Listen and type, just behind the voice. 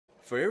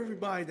For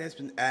everybody that's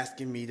been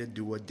asking me to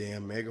do a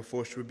damn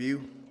Megaforce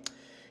review,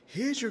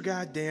 here's your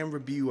goddamn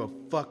review of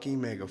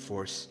fucking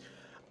Megaforce.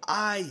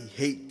 I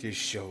hate this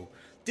show.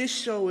 This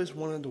show is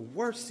one of the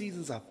worst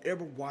seasons I've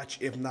ever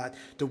watched, if not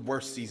the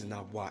worst season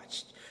I've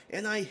watched.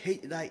 And I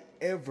hate that I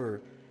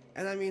ever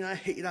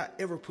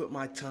put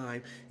my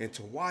time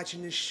into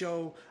watching this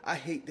show. I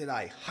hate that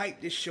I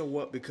hyped this show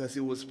up because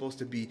it was supposed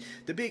to be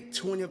the big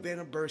 20th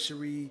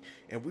anniversary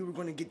and we were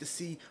going to get to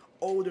see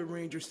older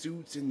Ranger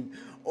suits and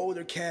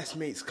older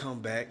castmates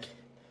come back.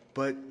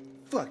 But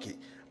fuck it.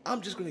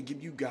 I'm just going to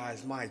give you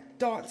guys my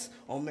thoughts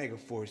on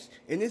Megaforce.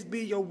 And this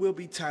video will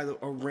be titled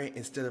a rant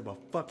instead of a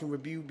fucking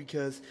review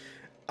because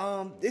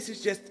this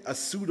is just a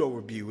pseudo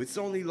review. It's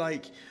only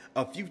like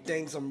a few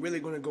things I'm really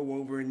going to go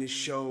over in this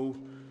show.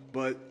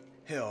 But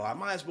hell, I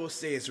might as well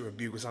say it's a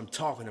review because I'm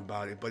talking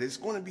about it. But it's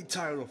going to be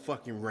titled a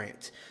fucking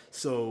rant.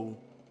 So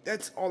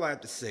that's all I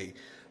have to say.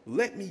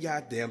 Let me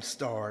goddamn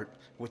start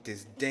with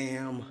this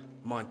damn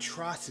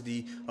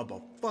monstrosity of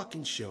a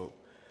fucking show.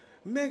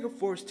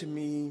 Megaforce to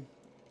me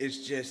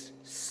is just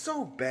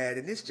so bad,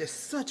 and it's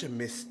just such a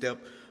misstep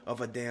of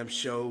a damn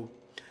show.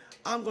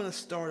 I'm gonna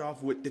start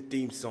off with the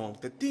theme song.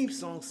 The theme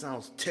song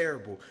sounds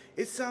terrible.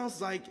 It sounds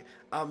like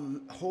a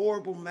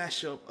horrible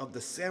mashup of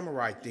the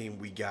samurai theme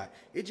we got.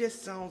 It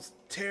just sounds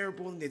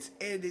terrible and it's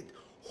edited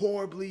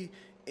horribly,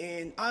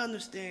 and I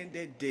understand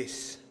that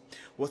this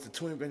was the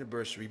 20th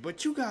anniversary,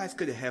 but you guys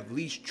could have at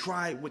least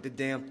tried with the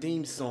damn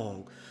theme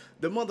song.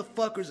 The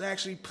motherfuckers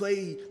actually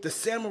played the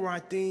samurai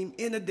theme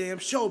in the damn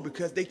show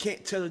because they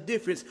can't tell the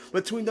difference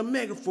between the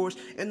Megaforce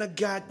and the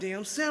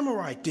goddamn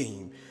samurai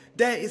theme.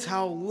 That is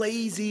how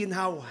lazy and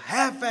how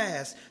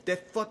half-assed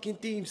that fucking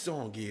theme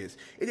song is.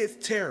 It is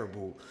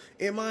terrible.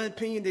 In my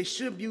opinion, they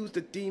should have used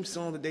the theme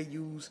song that they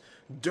used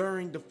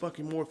during the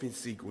fucking morphing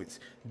sequence.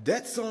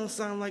 That song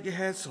sounded like it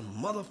had some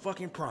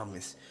motherfucking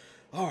promise.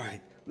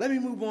 Alright, let me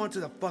move on to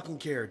the fucking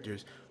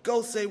characters.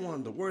 Go say one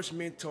of the worst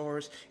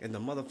mentors in the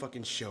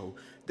motherfucking show.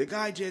 The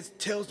guy just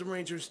tells the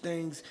Rangers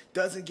things,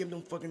 doesn't give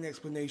them fucking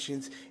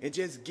explanations, and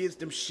just gives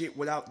them shit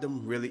without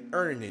them really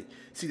earning it.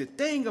 See, the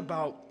thing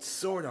about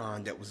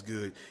Sordon that was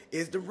good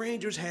is the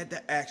Rangers had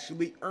to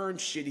actually earn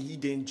shit and he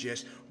didn't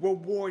just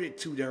reward it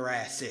to their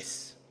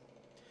asses.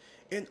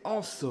 And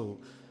also,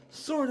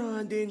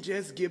 Sordon didn't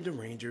just give the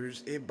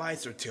Rangers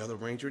advice or tell the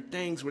Ranger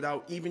things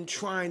without even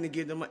trying to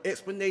give them an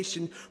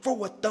explanation for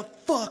what the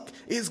fuck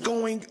is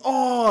going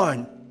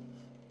on.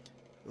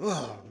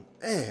 Oh,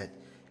 man.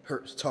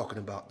 Hurts talking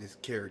about this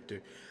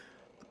character.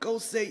 Go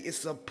say is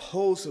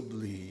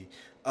supposedly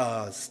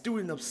a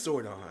student of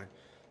Sordon.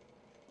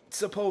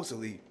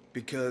 Supposedly,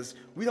 because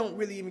we don't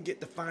really even get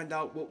to find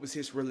out what was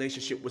his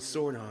relationship with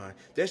Sordon.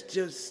 That's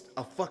just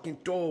a fucking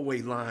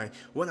throwaway line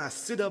when I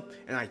sit up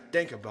and I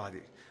think about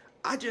it.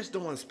 I just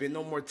don't want to spend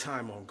no more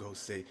time on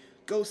Gosei.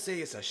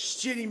 Gosei is a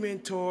shitty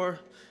mentor,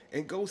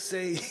 and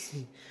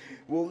Gosei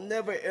will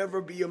never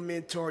ever be a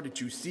mentor that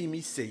you see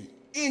me say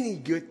any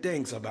good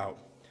things about.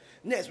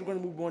 Next, we're going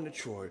to move on to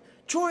Troy.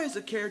 Troy is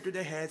a character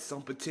that had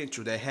some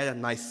potential, that had a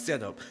nice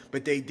setup,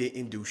 but they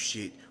didn't do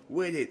shit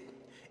with it.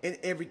 And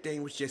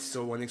everything was just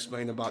so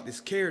unexplained about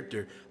this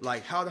character,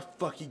 like how the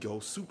fuck he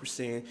goes Super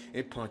Saiyan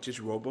and punches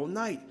Robo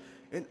Knight.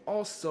 And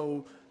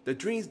also, the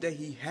dreams that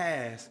he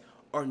has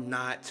are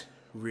not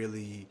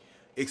really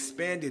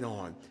expanded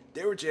on.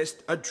 They were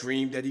just a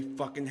dream that he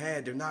fucking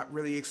had. They're not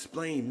really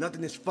explained.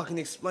 Nothing is fucking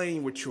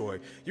explained with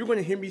Troy. You're going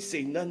to hear me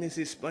say nothing is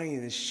explained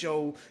in this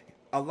show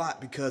a lot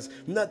because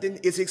nothing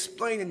is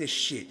explaining this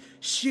shit.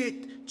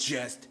 Shit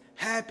just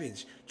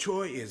happens.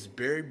 Troy is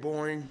very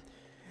boring.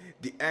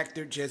 The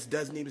actor just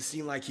doesn't even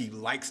seem like he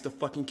likes the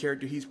fucking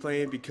character he's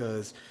playing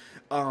because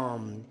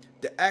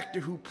the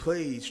actor who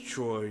plays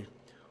Troy,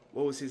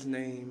 what was his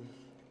name?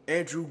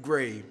 Andrew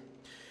Gray.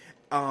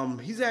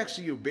 He's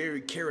actually a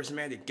very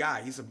charismatic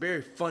guy. He's a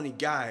very funny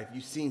guy if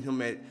you've seen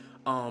him at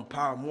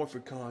Power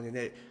Morphicon and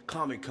at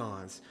Comic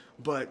Cons.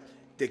 But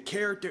the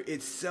character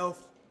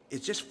itself is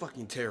just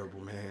fucking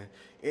terrible, man.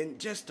 And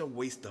just a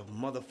waste of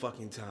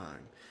motherfucking time.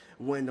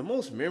 When the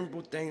most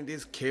memorable thing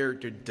this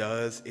character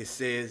does, it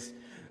says,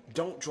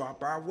 "Don't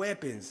drop our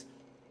weapons."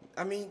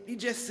 I mean, he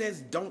just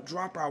says, "Don't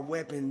drop our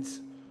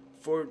weapons"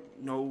 for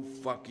no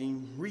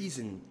fucking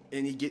reason.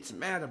 And he gets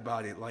mad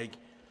about it. Like,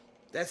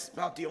 that's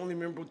about the only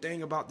memorable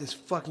thing about this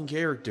fucking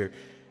character.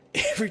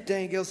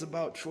 Everything else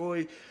about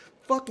Troy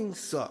fucking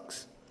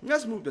sucks.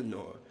 Let's move to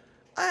Noah.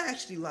 I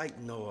actually like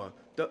Noah.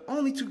 The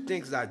only two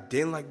things that I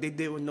didn't like they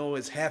did with Noah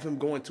is have him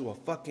go into a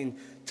fucking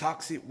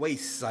toxic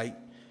waste site.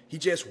 He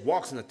just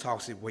walks in a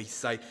toxic waste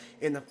site.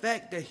 And the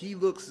fact that he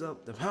looks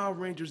up the Power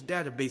Rangers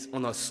database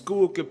on a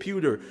school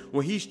computer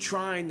when he's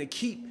trying to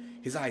keep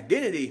his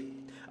identity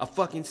a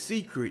fucking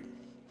secret.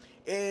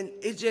 And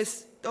it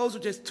just, those are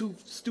just two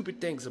stupid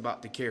things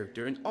about the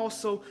character. And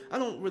also, I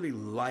don't really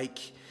like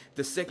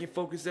the second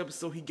focus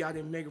episode he got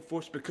in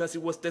Megaforce because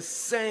it was the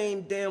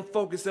same damn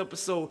focus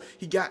episode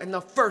he got in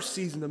the first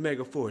season of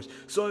Megaforce.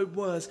 So it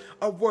was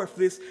a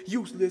worthless,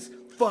 useless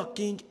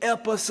fucking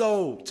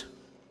episode.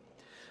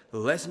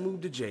 Let's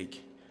move to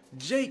Jake.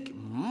 Jake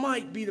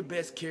might be the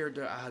best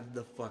character out of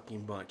the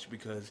fucking bunch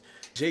because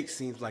Jake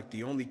seems like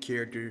the only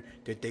character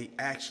that they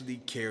actually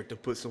care to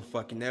put some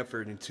fucking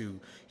effort into.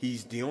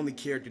 He's the only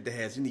character that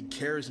has any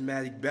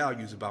charismatic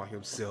values about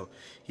himself.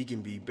 He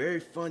can be very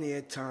funny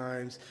at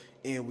times,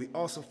 and we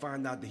also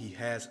find out that he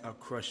has a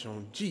crush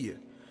on Gia,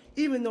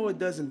 even though it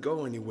doesn't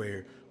go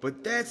anywhere.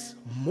 But that's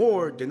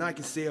more than I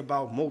can say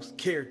about most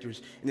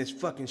characters in this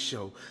fucking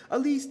show.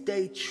 At least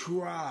they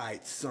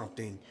tried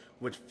something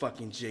with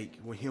fucking Jake,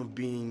 with him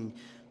being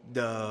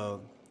the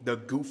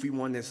goofy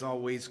one that's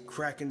always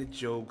cracking the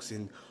jokes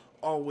and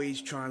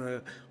always trying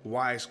to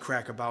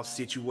wisecrack about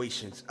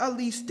situations. At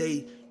least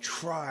they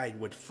tried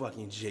with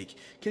fucking Jake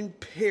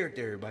compared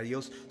to everybody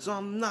else, so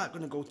I'm not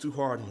gonna go too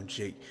hard on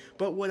Jake.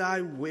 But what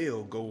I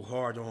will go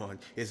hard on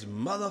is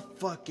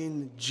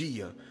motherfucking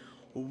Gia.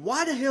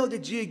 Why the hell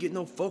did Gia get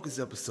no focus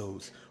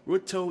episodes? We're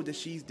told that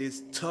she's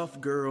this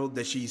tough girl,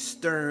 that she's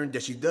stern,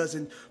 that she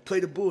doesn't play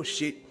the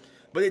bullshit,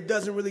 but it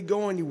doesn't really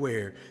go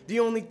anywhere.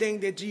 The only thing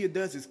that Gia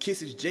does is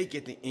kisses Jake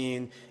at the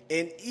end,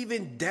 and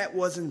even that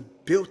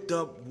wasn't built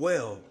up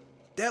well.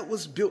 That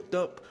was built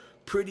up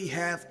pretty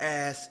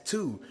half-assed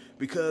too,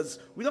 because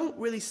we don't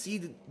really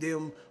see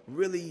them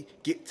really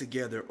get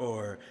together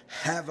or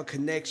have a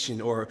connection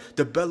or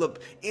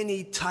develop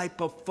any type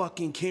of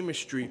fucking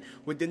chemistry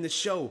within the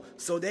show.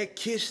 So that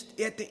kiss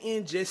at the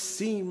end just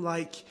seemed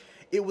like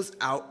it was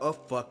out of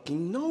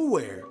fucking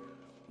nowhere.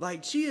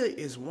 Like, Gia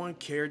is one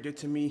character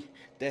to me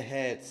that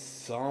had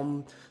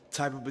some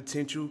type of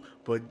potential,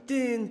 but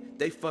then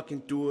they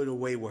fucking threw it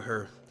away with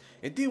her.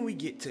 And then we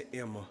get to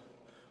Emma.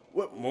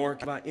 What more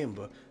about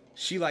Emma?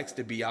 She likes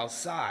to be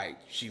outside.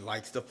 She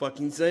likes to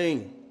fucking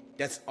sing.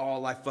 That's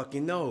all I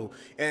fucking know.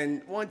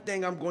 And one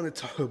thing I'm going to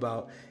talk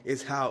about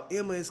is how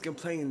Emma is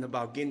complaining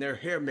about getting her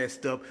hair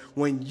messed up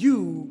when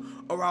you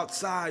are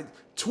outside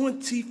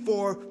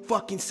 24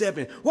 fucking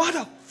 7. Why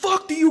the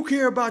fuck do you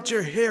care about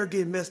your hair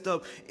getting messed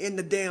up in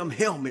the damn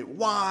helmet?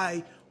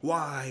 Why?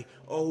 Why?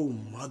 Oh,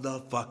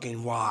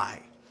 motherfucking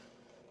why?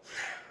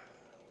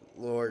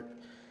 Lord.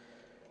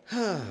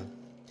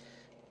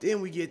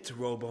 Then we get to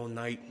Robo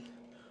Knight,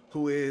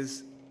 who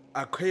is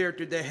a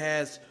character that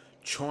has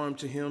charm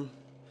to him,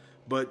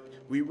 but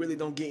we really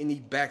don't get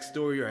any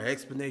backstory or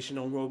explanation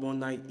on Robo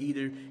Knight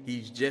either.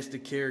 He's just a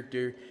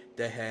character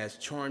that has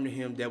charm to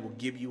him that will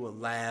give you a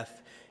laugh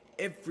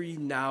every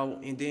now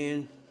and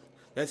then.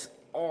 That's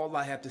all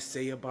I have to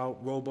say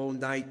about Robo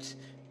Knight.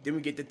 Then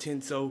we get to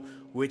Tenso,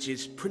 which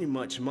is pretty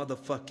much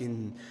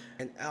motherfucking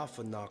an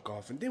alpha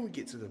knockoff. And then we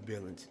get to the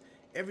villains.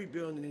 Every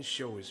villain in this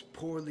show is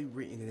poorly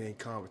written and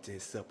incompetent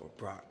except for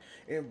Brock.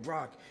 And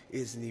Brock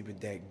isn't even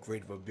that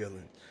great of a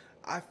villain.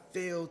 I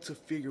failed to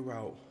figure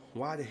out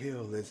why the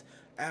hell is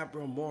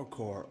Abra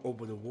Morkar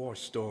over the War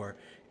Star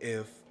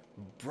if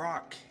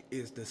Brock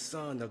is the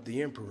son of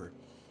the Emperor?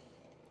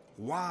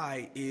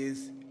 Why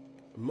is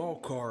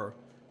Morkar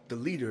the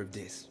leader of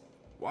this?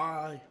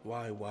 Why?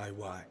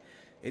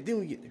 And then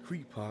we get the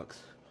Creepox,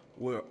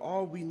 where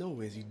all we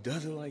know is he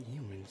doesn't like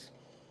humans.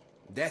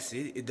 That's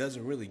it. It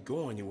doesn't really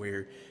go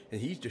anywhere.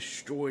 And he's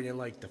destroyed in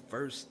like the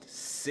first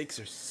 6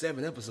 or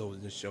 7 episodes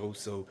of the show.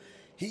 So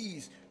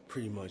he's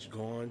pretty much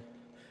gone.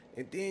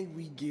 And then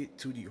we get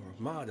to the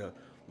Armada,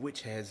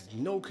 which has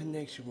no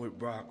connection with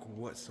Brock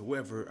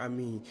whatsoever. I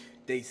mean,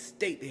 they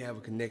state they have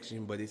a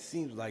connection, but it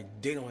seems like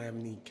they don't have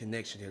any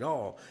connection at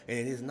all. And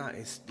it is not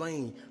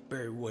explained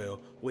very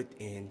well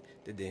within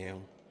the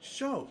damn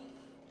show.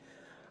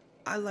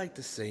 I like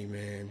to say,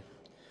 man,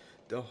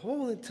 the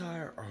whole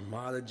entire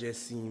Armada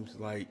just seems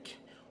like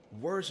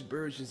worse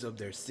versions of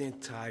their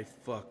Sentai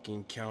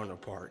fucking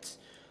counterparts.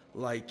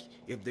 Like,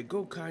 if the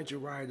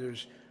Gokaiger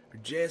writers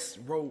just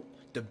wrote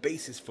the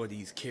basis for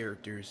these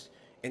characters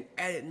and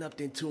added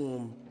nothing to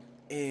them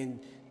and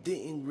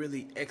didn't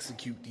really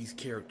execute these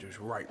characters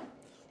right.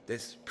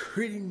 That's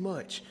pretty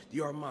much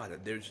the Armada.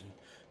 There's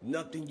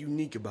nothing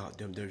unique about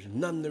them. There's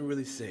nothing to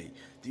really say.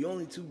 The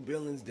only two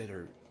villains that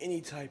are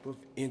any type of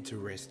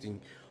interesting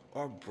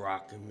are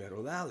Brock and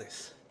Metal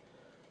Alice.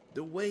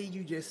 The way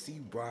you just see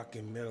Brock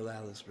and Metal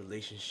Alice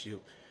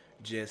relationship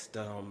just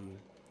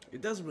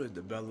it doesn't really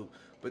develop,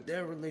 but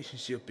their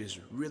relationship is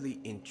really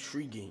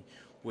intriguing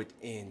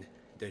within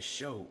the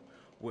show,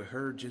 with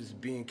her just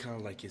being kind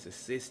of like his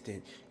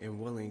assistant and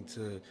willing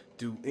to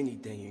do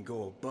anything and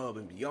go above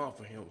and beyond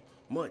for him,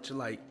 much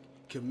like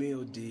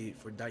Camille did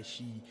for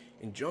Daishi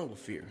in Jungle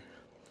Fear.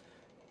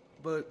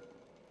 But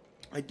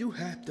I do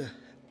have to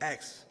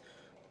ask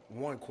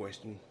one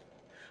question.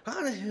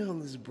 How the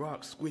hell is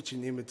Brock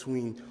switching in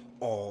between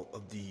all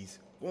of these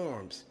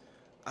forms?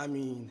 I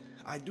mean,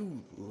 I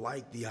do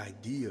like the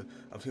idea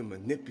of him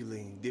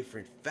manipulating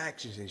different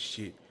factions and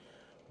shit,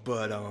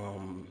 but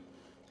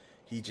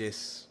he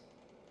just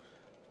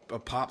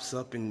pops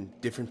up in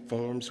different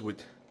forms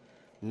with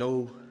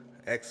no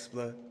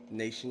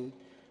explanation,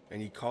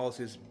 and he calls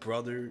his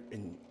brother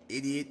an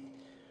idiot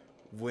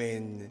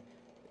when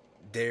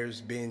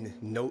there's been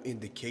no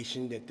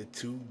indication that the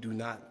two do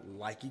not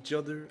like each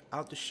other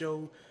out the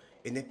show.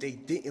 And if they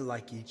didn't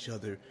like each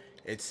other,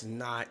 it's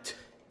not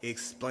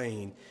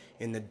explained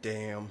in the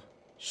damn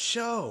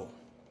show.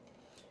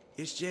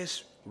 It's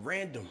just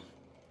random.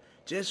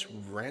 Just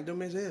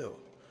random as hell.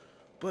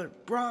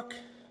 But Brock,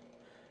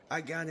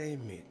 I gotta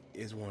admit,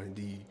 is one of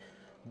the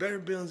better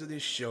villains of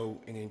this show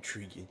and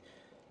intriguing,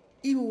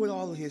 even with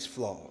all of his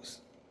flaws.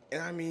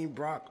 And I mean,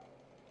 Brock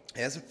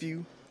has a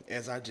few,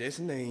 as I just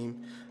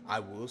named. I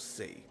will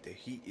say that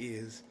he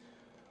is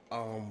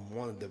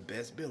one of the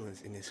best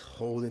villains in this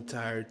whole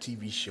entire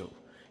TV show.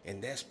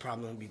 And that's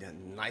probably gonna be the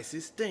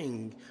nicest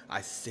thing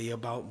I say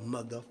about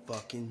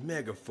motherfucking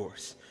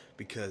Megaforce.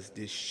 Because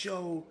this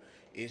show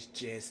is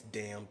just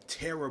damn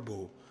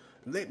terrible.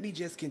 Let me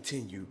just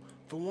continue.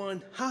 For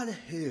one, how the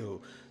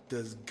hell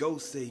does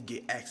Gosei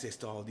get access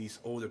to all these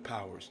older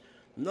powers?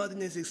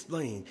 Nothing is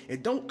explained.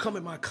 And don't come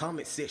in my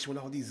comment section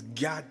with all these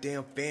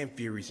goddamn fan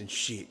theories and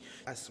shit.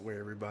 I swear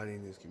everybody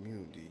in this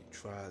community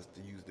tries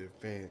to use their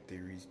fan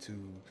theories to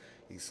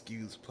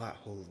excuse plot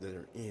holes that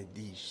are in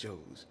these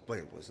shows, but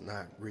it was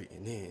not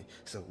written in.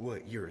 So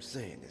what you're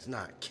saying is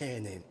not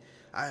canon.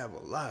 I have a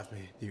lot of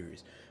fan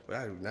theories, but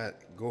I do not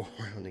go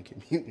around the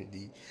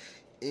community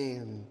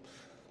and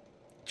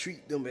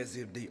treat them as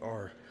if they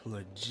are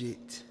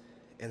legit,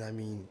 and I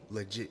mean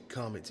legit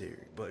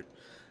commentary, but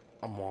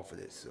I'm off of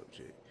that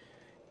subject.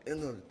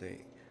 Another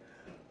thing,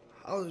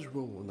 how does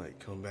Robo Knight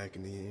come back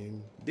in the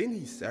end? Didn't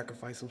he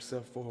sacrifice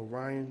himself for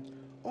Orion?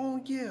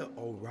 Oh yeah,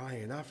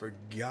 Orion. I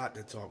forgot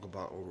to talk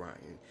about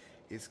Orion.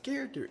 His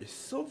character is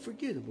so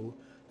forgettable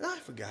that I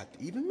forgot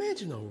to even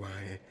mention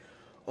Orion.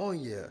 Oh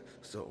yeah,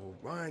 so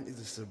Orion is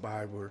a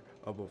survivor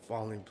of a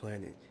fallen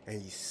planet,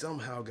 and he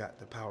somehow got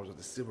the powers of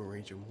the Silver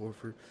Ranger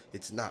Morpher.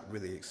 It's not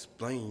really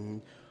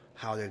explained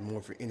how that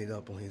Morpher ended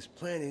up on his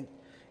planet.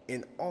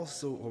 And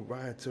also,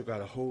 Orion took out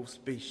a whole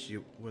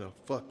spaceship with a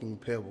fucking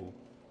pebble.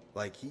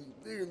 Like, he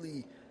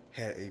literally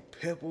had a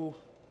pebble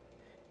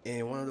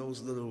and one of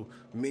those little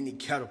mini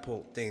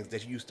catapult things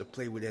that you used to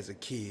play with as a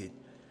kid.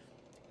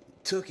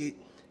 Took it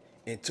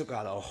and took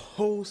out a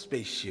whole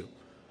spaceship.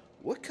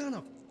 What kind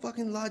of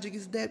fucking logic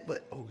is that?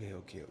 But okay,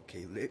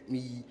 let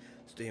me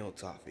stay on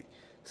topic.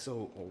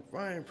 So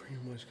Orion pretty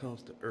much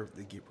comes to Earth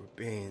to get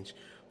revenge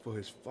for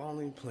his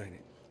fallen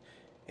planet.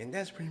 And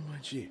that's pretty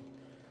much it.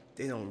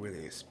 They don't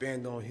really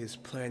expand on his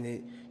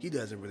planet. He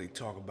doesn't really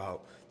talk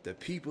about the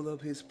people of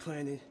his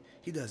planet.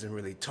 He doesn't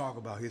really talk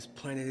about his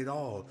planet at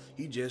all.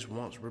 He just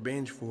wants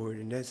revenge for it,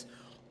 and that's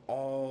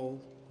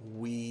all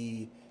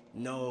we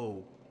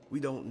know. We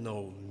don't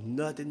know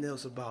nothing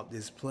else about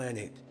this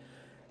planet.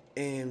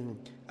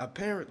 And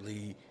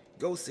apparently,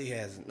 Gosei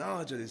has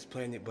knowledge of this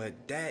planet, but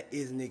that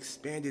isn't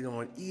expanded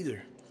on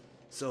either.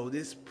 So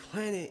this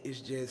planet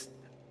is just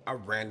a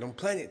random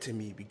planet to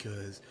me,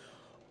 because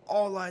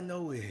all I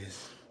know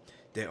is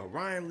that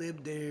Orion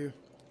lived there,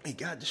 he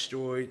got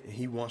destroyed, and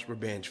he wants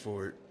revenge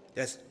for it.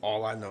 That's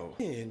all I know.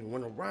 And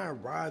when Orion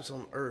arrives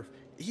on Earth,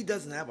 he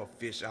doesn't have a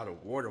fish out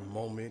of water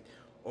moment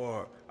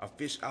or a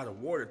fish out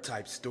of water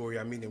type story.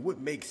 I mean, it would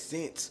make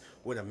sense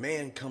with a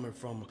man coming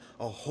from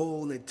a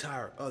whole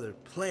entire other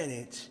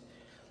planet,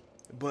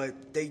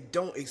 but they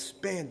don't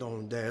expand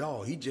on that at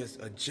all. He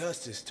just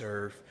adjusts his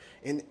turf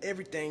and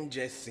everything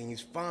just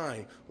seems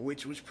fine,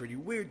 which was pretty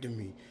weird to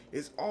me.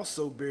 It's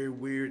also very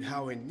weird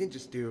how a Ninja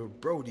Steel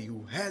Brody,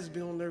 who has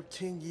been on Earth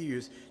 10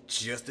 years,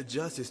 just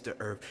adjusts to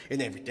Earth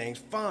and everything's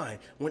fine,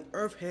 when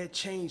Earth had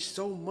changed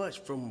so much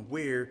from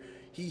where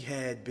he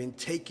had been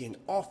taken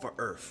off of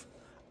Earth.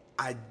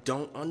 I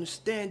don't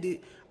understand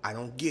it, I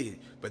don't get it,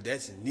 but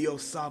that's Neo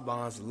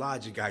Saban's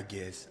logic, I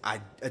guess.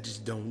 I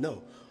just don't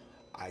know.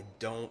 I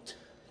don't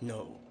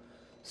know.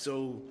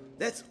 So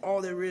that's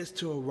all there is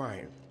to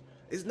Orion.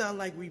 It's not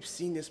like we've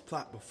seen this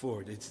plot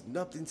before. It's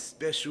nothing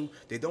special.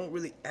 They don't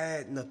really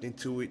add nothing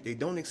to it. They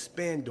don't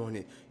expand on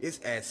it. It's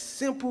as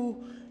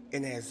simple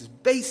and as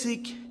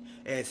basic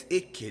as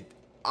it could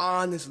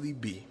honestly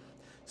be.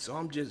 So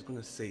I'm just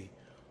gonna say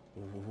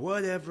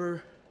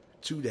whatever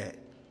to that.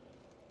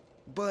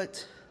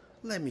 But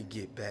let me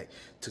get back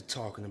to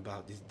talking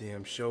about this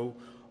damn show.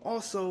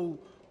 Also,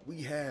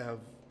 we have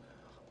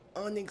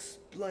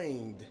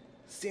unexplained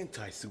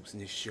Sentai suits in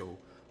this show.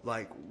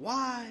 Like,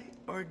 why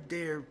are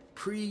there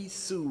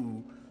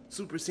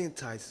pre-Super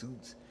Sentai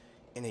suits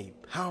in a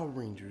Power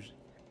Rangers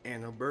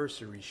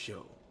anniversary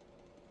show?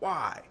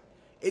 Why?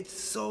 It's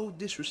so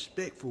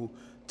disrespectful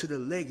to the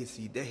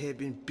legacy that had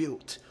been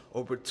built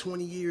over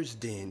 20 years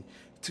then,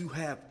 to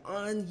have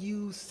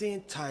unused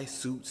Sentai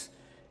suits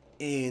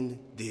in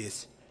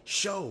this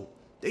show.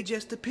 They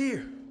just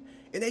appear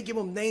and they give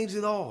them names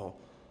and all,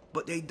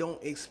 but they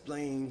don't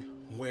explain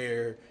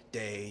where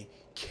they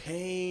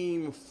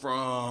came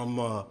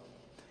from.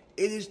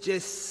 It is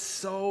just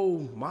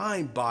so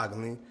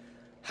mind-boggling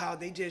how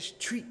they just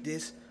treat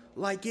this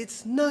like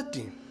it's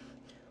nothing.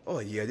 Oh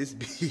yeah, this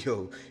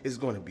video is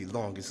going to be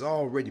long. It's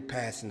already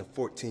passing the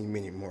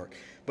 14-minute mark,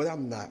 but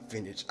I'm not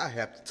finished. I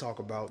have to talk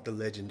about the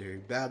legendary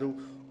battle,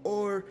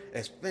 or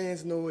as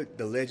fans know it,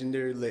 the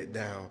legendary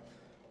letdown.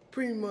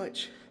 Pretty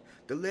much,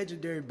 the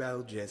legendary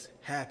battle just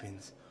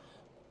happens.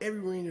 Every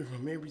ranger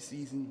from every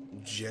season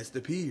just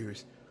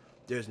appears.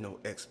 There's no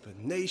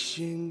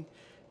explanation.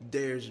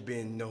 there's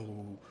been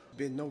no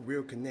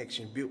real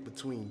connection built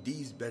between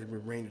these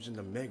veteran Rangers and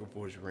the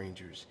Megaforce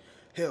Rangers.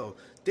 Hell,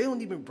 they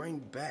don't even bring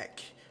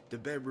back the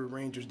veteran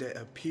Rangers that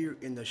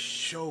appeared in the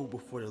show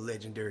before the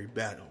legendary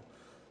battle.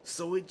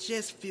 So it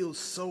just feels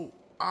so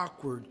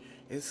awkward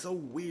and so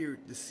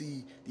weird to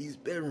see these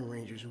veteran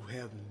Rangers who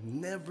have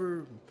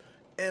never,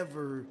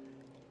 ever,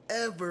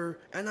 ever,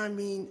 and I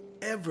mean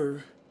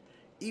ever,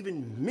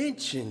 even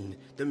mention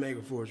the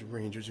Megaforce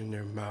Rangers in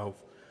their mouth,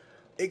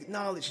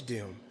 acknowledge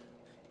them,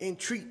 and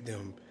treat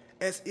them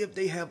as if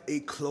they have a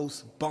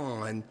close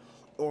bond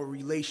or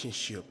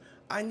relationship.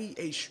 I need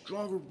a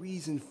stronger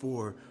reason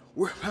for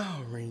we're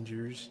Power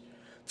Rangers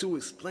to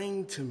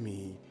explain to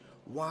me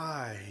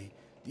why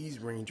these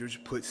Rangers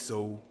put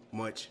so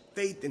much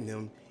faith in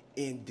them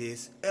in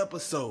this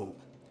episode.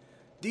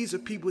 These are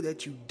people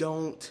that you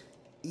don't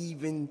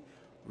even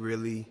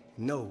really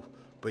know,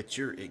 but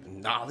you're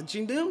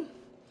acknowledging them?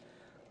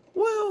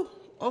 Well,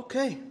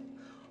 okay,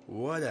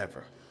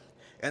 whatever.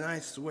 And I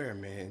swear,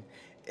 man,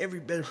 every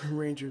veteran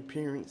Ranger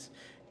appearance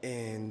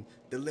and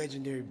the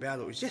legendary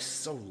battle is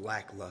just so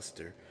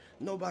lackluster.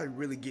 Nobody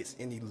really gets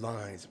any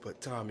lines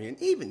but Tommy,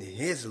 and even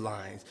his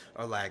lines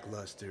are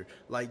lackluster.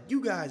 Like,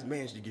 you guys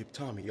managed to give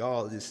Tommy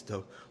all this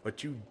stuff,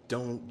 but you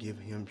don't give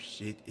him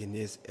shit in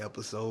this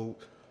episode.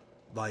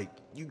 Like,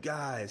 you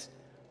guys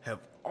have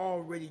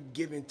already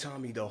given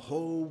Tommy the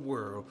whole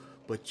world,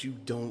 but you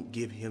don't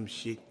give him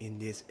shit in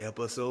this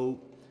episode.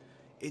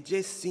 It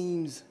just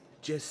seems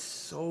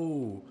just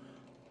so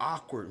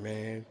awkward,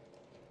 man.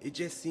 It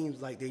just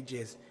seems like they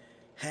just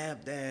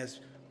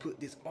half-ass put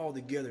this all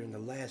together in the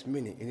last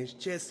minute, and it's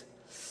just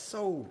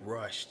so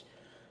rushed.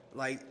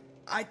 Like,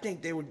 I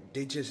think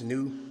they just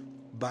knew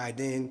by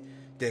then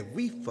that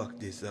we fucked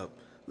this up.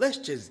 Let's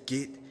just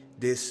get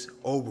this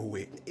over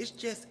with. It's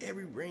just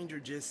every Ranger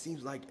just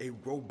seems like a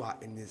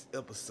robot in this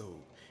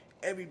episode.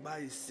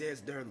 Everybody says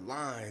their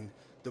line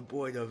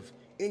devoid of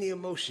any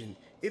emotion.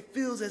 It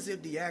feels as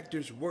if the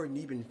actors weren't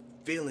even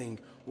feeling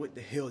what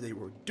the hell they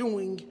were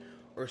doing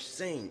or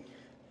saying.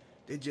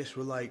 They just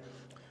were like,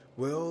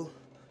 well,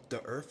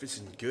 the earth is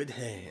in good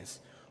hands.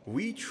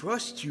 We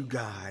trust you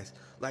guys.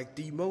 Like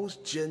the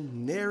most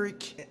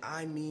generic,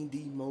 I mean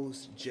the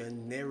most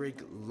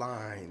generic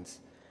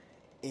lines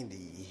in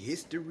the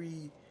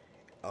history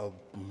of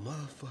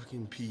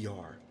motherfucking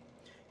PR.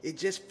 It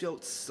just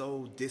felt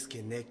so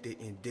disconnected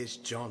and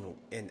disjointed.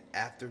 And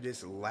after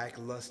this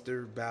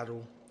lackluster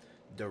battle,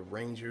 the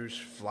Rangers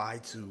fly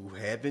to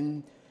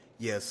heaven.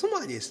 Yeah,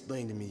 somebody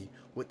explain to me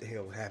what the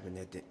hell happened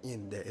at the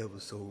end of that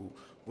episode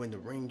when the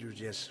Rangers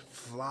just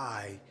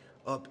fly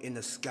up in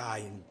the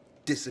sky and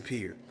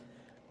disappear.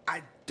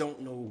 I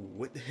don't know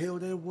what the hell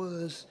that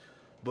was,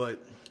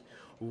 but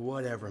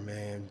whatever,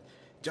 man.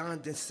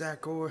 Jonathan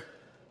Sakor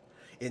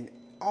and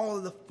all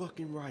of the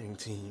fucking writing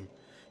team,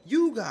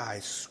 you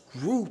guys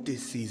screwed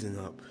this season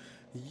up.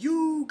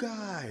 You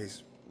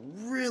guys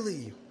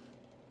really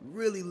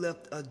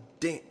left a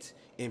dent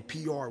in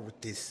PR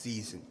with this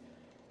season.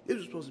 This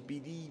was supposed to be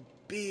the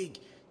big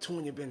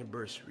 20th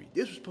anniversary.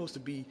 This was supposed to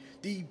be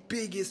the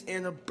biggest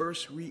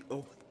anniversary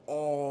of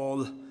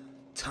all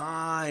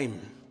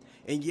time.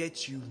 And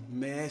yet you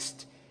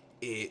messed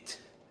it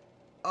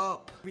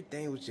up.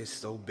 Everything was just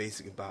so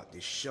basic about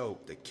this show.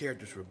 The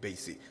characters were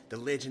basic. The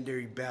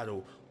legendary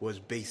battle was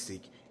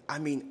basic. I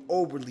mean,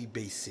 overly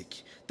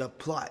basic. The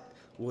plot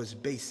was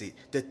basic.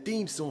 The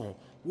theme song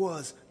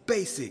was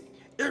basic.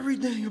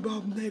 Everything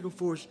about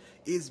Megaforce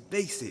is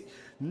basic.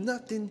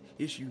 Nothing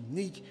is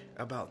unique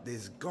about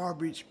this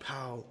garbage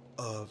pile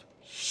of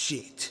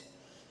shit.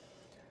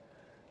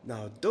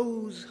 Now,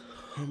 those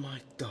are my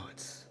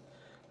thoughts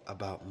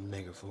about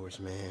Megaforce,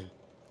 man.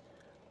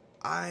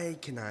 I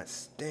cannot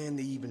stand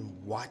to even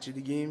watch it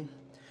again.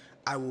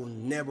 I will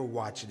never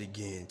watch it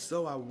again.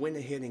 So I went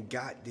ahead and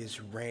got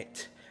this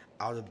rant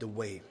out of the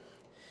way.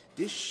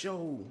 This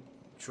show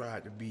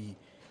tried to be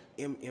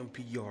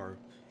MMPR,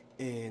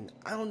 and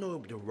I don't know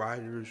if the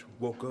writers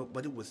woke up,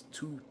 but it was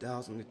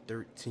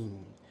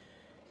 2013.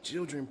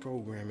 Children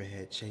programming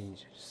had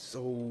changed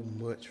so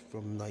much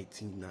from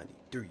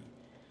 1993.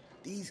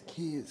 These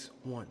kids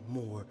want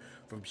more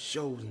from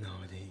shows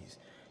nowadays.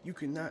 You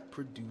cannot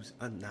produce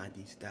a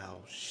 90s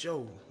style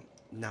show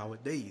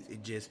nowadays.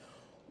 It just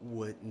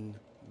wouldn't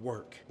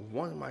work.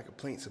 One of my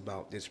complaints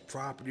about this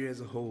property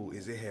as a whole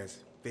is it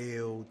has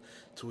failed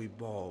to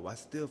evolve. I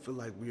still feel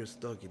like we are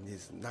stuck in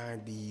this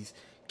 90s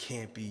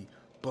campy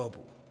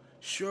bubble.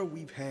 Sure,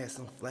 we've had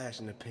some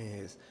flash in the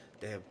pans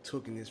that have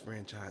taken this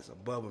franchise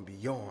above and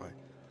beyond,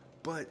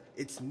 but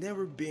it's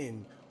never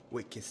been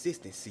with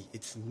consistency.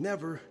 It's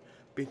never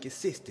been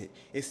consistent.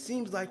 It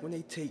seems like when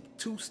they take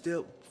 2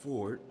 steps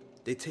forward,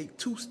 they take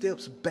 2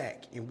 steps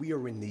back, and we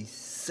are in the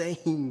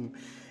same,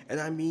 and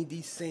I mean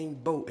the same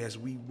boat as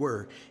we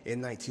were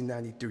in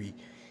 1993.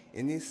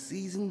 And this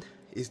season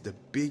is the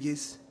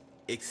biggest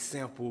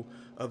example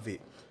of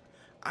it.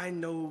 I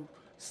know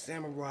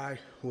Samurai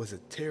was a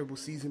terrible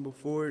season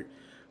before it,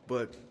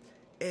 but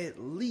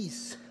at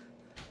least,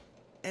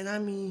 and I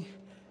mean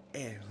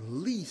at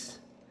least,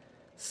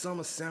 some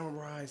of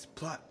Samurai's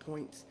plot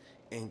points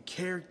and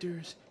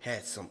characters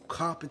had some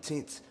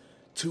competence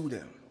to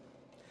them.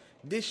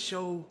 This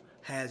show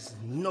has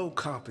no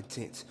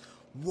competence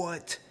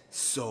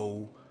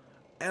whatsoever.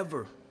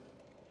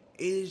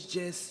 It is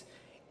just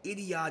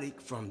idiotic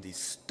from the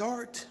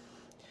start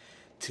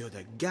till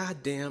the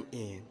goddamn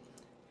end.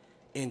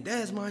 And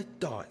that's my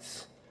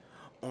thoughts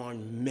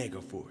on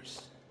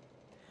Megaforce.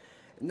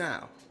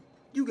 Now,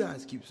 you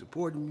guys keep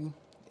supporting me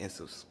and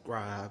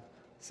subscribe.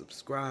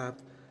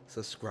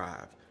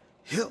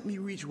 Help me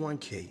reach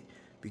 1K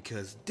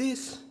because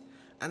this,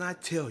 and I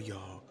tell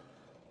y'all,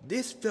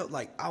 this felt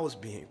like I was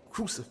being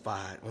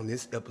crucified on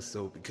this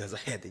episode because I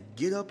had to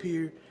get up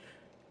here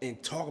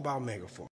and talk about Megaforce.